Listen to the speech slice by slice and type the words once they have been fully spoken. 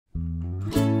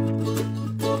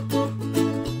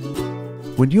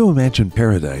When you imagine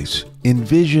paradise,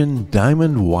 envision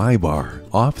Diamond Y Bar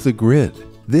off the grid.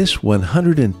 This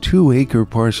 102-acre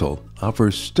parcel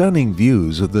offers stunning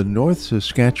views of the North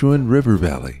Saskatchewan River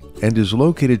Valley and is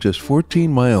located just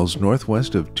 14 miles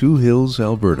northwest of Two Hills,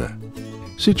 Alberta.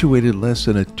 Situated less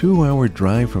than a 2-hour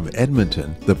drive from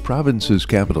Edmonton, the province's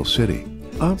capital city,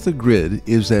 off the grid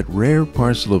is that rare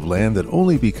parcel of land that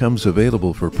only becomes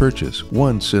available for purchase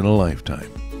once in a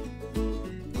lifetime.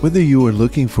 Whether you are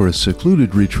looking for a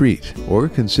secluded retreat or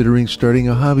considering starting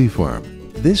a hobby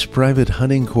farm, this private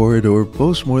hunting corridor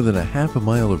boasts more than a half a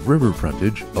mile of river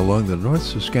frontage along the North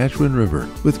Saskatchewan River,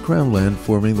 with Crown land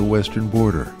forming the western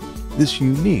border. This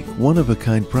unique,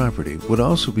 one-of-a-kind property would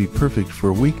also be perfect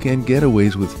for weekend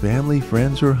getaways with family,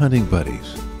 friends, or hunting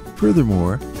buddies.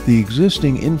 Furthermore, the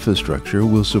existing infrastructure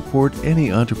will support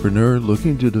any entrepreneur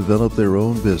looking to develop their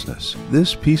own business.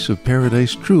 This piece of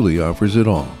paradise truly offers it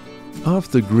all. Off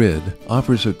the Grid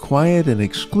offers a quiet and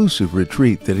exclusive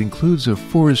retreat that includes a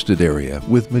forested area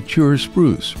with mature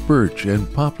spruce, birch,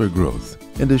 and poplar growth,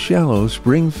 and a shallow,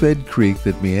 spring-fed creek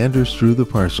that meanders through the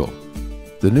parcel.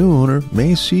 The new owner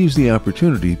may seize the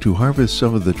opportunity to harvest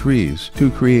some of the trees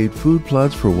to create food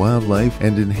plots for wildlife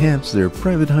and enhance their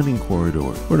private hunting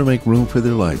corridor, or to make room for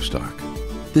their livestock.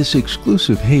 This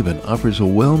exclusive haven offers a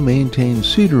well-maintained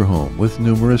cedar home with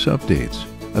numerous updates,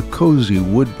 a cozy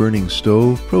wood-burning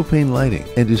stove, propane lighting,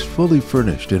 and is fully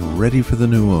furnished and ready for the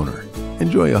new owner.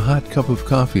 Enjoy a hot cup of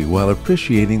coffee while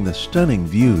appreciating the stunning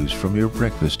views from your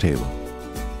breakfast table.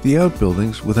 The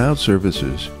outbuildings without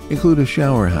services include a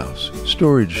shower house,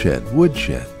 storage shed,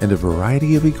 woodshed, and a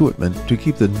variety of equipment to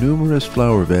keep the numerous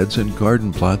flower beds and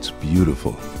garden plots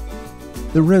beautiful.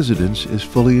 The residence is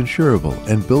fully insurable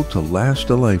and built to last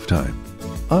a lifetime.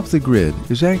 Off the Grid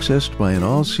is accessed by an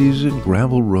all-season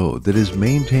gravel road that is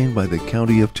maintained by the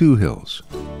County of Two Hills.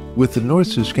 With the North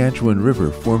Saskatchewan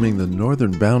River forming the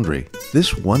northern boundary,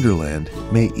 this wonderland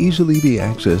may easily be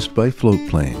accessed by float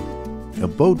plane. A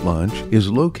boat launch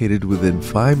is located within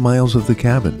 5 miles of the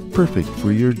cabin, perfect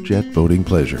for your jet boating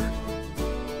pleasure.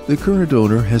 The current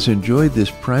owner has enjoyed this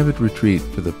private retreat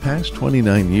for the past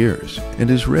 29 years and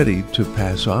is ready to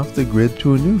pass off the grid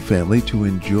to a new family to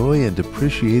enjoy and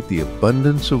appreciate the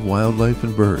abundance of wildlife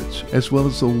and birds, as well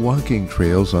as the walking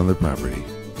trails on the property.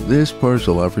 This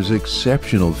parcel offers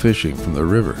exceptional fishing from the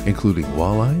river, including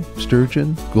walleye,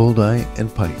 sturgeon, goldeye,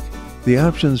 and pike. The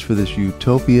options for this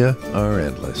utopia are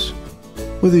endless.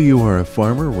 Whether you are a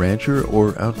farmer, rancher,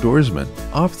 or outdoorsman,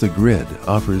 Off the Grid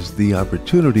offers the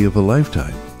opportunity of a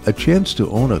lifetime, a chance to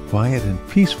own a quiet and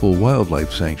peaceful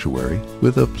wildlife sanctuary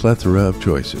with a plethora of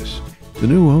choices. The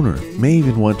new owner may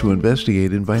even want to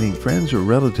investigate inviting friends or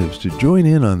relatives to join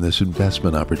in on this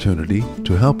investment opportunity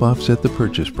to help offset the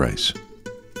purchase price.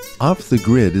 Off the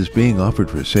Grid is being offered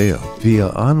for sale via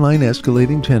online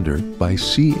escalating tender by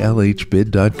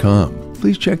CLHbid.com.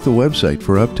 Please check the website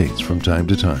for updates from time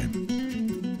to time.